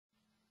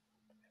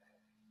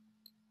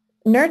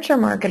Nurture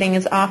marketing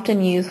is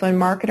often used when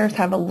marketers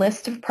have a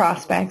list of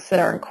prospects that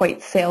aren't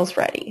quite sales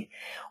ready,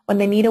 when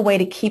they need a way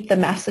to keep the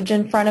message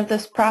in front of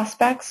those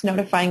prospects,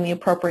 notifying the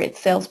appropriate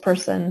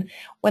salesperson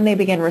when they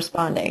begin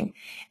responding.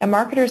 And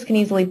marketers can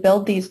easily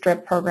build these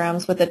drip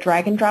programs with a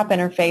drag and drop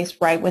interface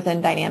right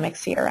within Dynamic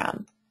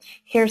CRM.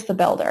 Here's the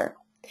builder.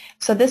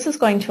 So this is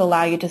going to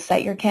allow you to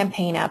set your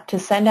campaign up to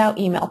send out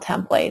email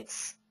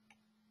templates.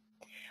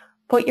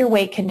 Put your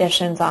wait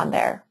conditions on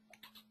there.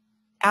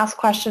 Ask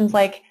questions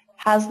like,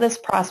 has this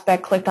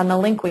prospect clicked on the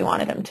link we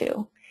wanted him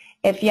to?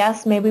 If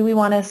yes, maybe we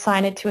want to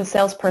assign it to a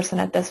salesperson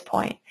at this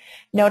point.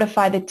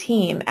 Notify the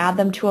team, add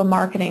them to a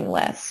marketing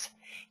list.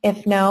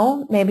 If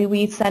no, maybe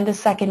we send a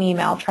second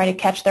email, try to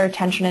catch their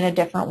attention in a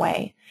different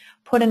way.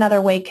 Put another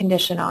wait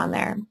condition on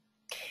there.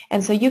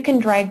 And so you can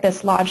drag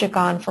this logic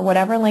on for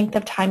whatever length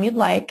of time you'd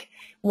like.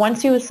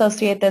 Once you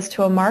associate this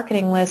to a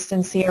marketing list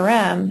in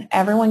CRM,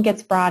 everyone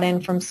gets brought in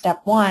from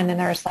step one and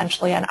they're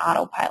essentially on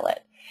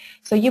autopilot.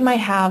 So you might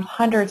have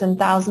hundreds and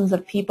thousands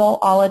of people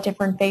all at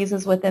different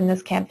phases within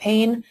this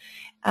campaign,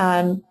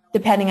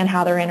 depending on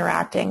how they're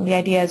interacting. The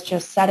idea is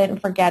just set it and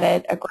forget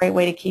it, a great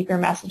way to keep your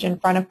message in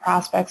front of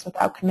prospects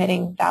without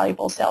committing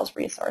valuable sales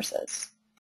resources.